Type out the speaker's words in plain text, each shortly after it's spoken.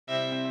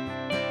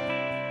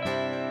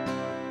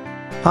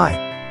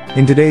Hi.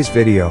 In today's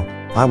video,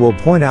 I will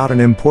point out an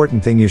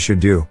important thing you should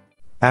do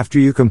after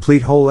you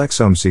complete whole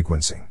exome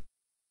sequencing.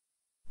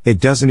 It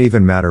doesn't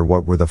even matter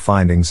what were the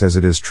findings, as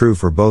it is true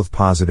for both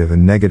positive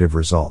and negative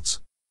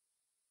results.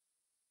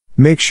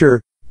 Make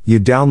sure you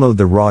download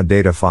the raw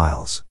data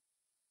files.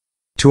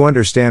 To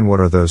understand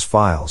what are those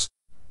files,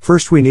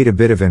 first we need a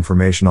bit of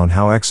information on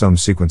how exome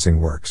sequencing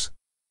works.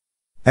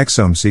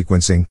 Exome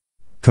sequencing,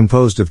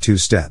 composed of two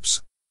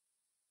steps.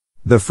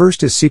 The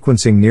first is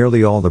sequencing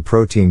nearly all the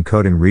protein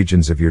coding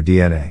regions of your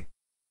DNA.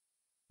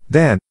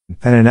 Then,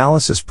 an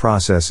analysis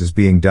process is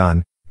being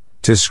done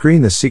to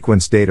screen the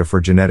sequence data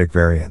for genetic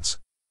variants.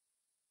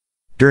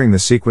 During the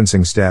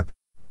sequencing step,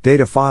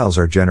 data files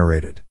are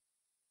generated.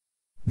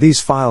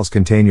 These files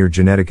contain your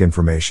genetic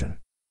information.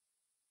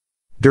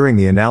 During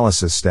the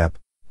analysis step,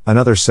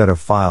 another set of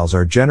files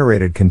are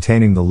generated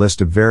containing the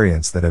list of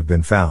variants that have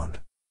been found.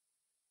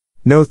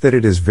 Note that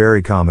it is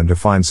very common to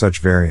find such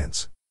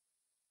variants.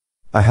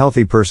 A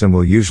healthy person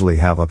will usually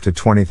have up to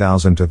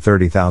 20,000 to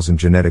 30,000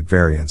 genetic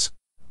variants.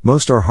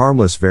 Most are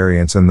harmless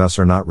variants and thus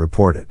are not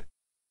reported.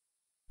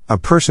 A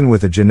person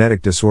with a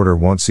genetic disorder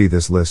won't see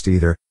this list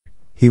either.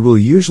 He will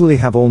usually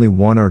have only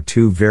one or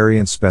two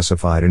variants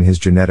specified in his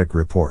genetic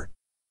report.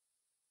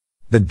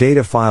 The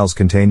data files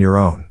contain your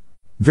own,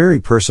 very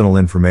personal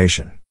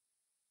information.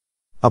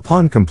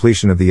 Upon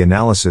completion of the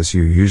analysis,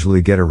 you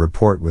usually get a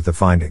report with the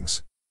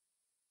findings.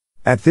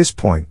 At this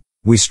point,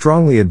 we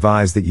strongly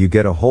advise that you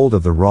get a hold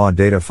of the raw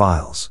data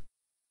files.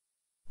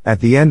 At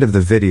the end of the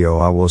video,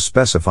 I will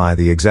specify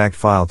the exact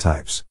file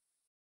types.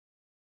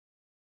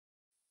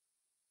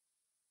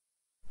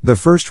 The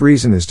first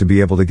reason is to be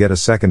able to get a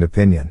second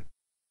opinion.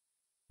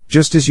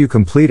 Just as you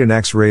complete an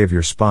X-ray of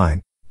your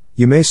spine,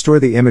 you may store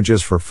the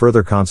images for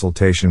further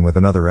consultation with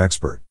another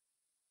expert.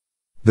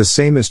 The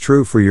same is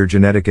true for your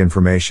genetic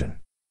information.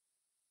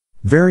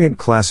 Variant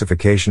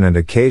classification and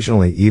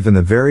occasionally even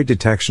the very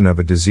detection of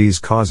a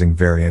disease-causing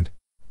variant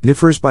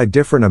differs by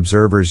different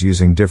observers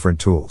using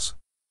different tools.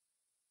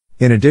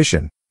 In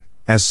addition,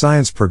 as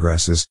science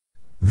progresses,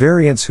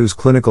 variants whose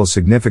clinical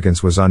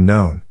significance was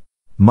unknown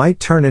might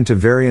turn into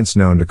variants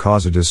known to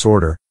cause a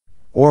disorder,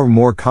 or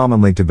more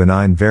commonly to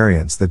benign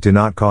variants that do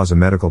not cause a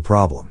medical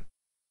problem.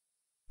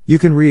 You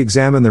can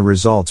re-examine the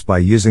results by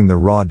using the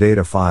raw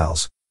data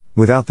files,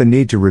 without the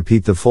need to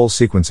repeat the full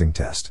sequencing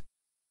test.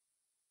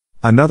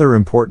 Another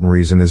important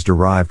reason is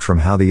derived from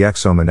how the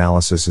exome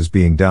analysis is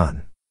being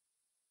done.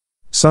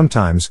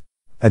 Sometimes,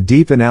 a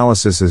deep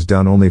analysis is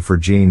done only for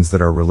genes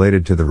that are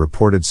related to the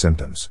reported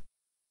symptoms.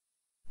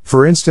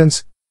 For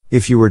instance,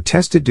 if you were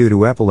tested due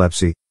to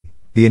epilepsy,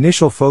 the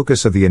initial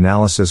focus of the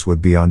analysis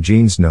would be on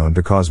genes known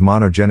to cause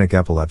monogenic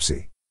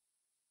epilepsy.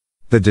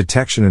 The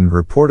detection and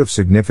report of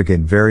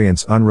significant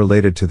variants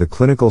unrelated to the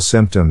clinical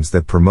symptoms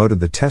that promoted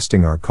the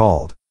testing are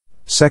called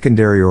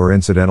secondary or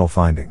incidental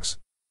findings.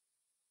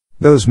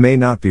 Those may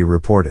not be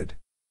reported.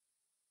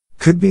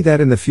 Could be that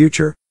in the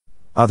future,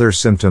 other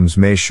symptoms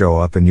may show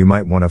up and you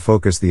might want to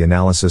focus the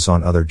analysis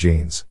on other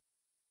genes.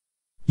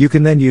 You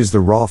can then use the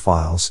raw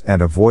files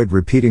and avoid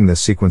repeating the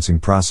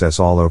sequencing process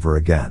all over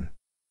again.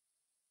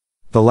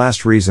 The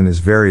last reason is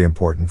very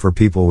important for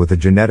people with a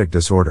genetic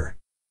disorder.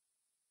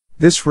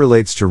 This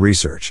relates to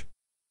research.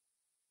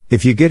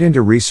 If you get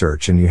into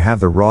research and you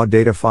have the raw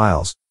data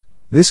files,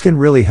 this can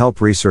really help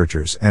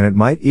researchers, and it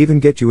might even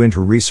get you into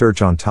research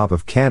on top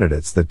of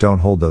candidates that don't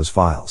hold those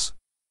files.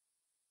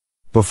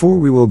 Before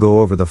we will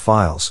go over the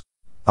files,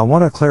 I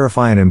want to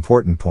clarify an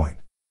important point.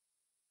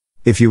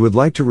 If you would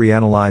like to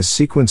reanalyze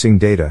sequencing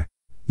data,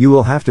 you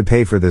will have to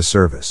pay for this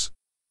service.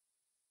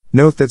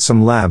 Note that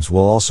some labs will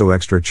also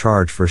extra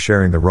charge for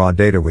sharing the raw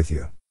data with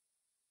you.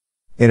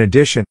 In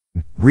addition,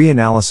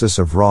 reanalysis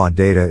of raw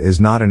data is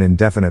not an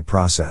indefinite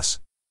process.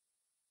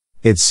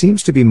 It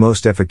seems to be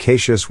most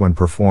efficacious when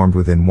performed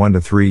within 1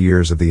 to 3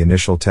 years of the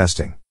initial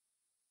testing.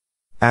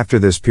 After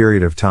this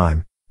period of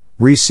time,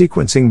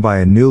 resequencing by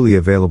a newly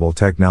available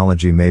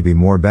technology may be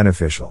more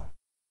beneficial.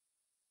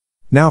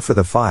 Now for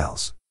the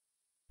files.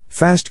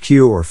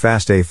 FASTQ or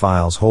FASTA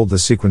files hold the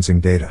sequencing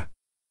data.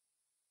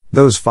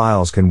 Those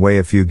files can weigh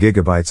a few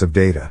gigabytes of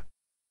data.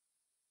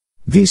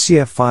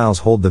 VCF files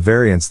hold the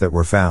variants that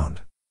were found.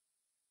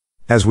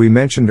 As we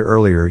mentioned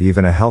earlier,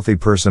 even a healthy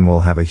person will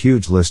have a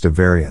huge list of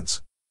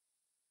variants.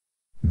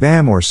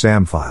 BAM or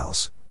SAM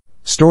files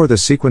store the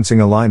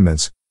sequencing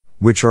alignments,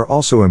 which are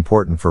also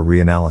important for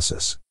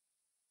reanalysis.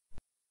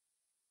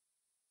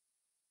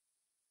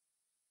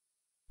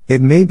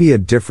 It may be a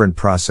different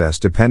process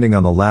depending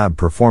on the lab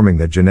performing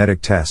the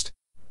genetic test.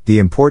 The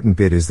important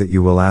bit is that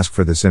you will ask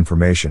for this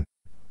information.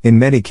 In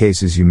many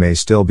cases you may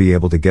still be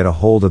able to get a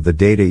hold of the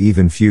data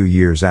even few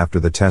years after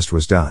the test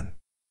was done.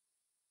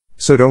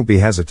 So don't be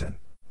hesitant,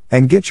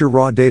 and get your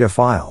raw data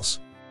files.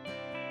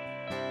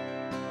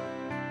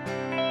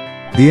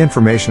 The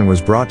information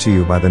was brought to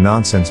you by the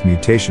Nonsense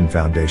Mutation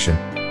Foundation.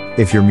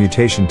 If your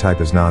mutation type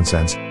is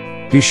nonsense,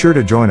 be sure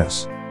to join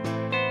us.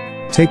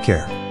 Take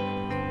care.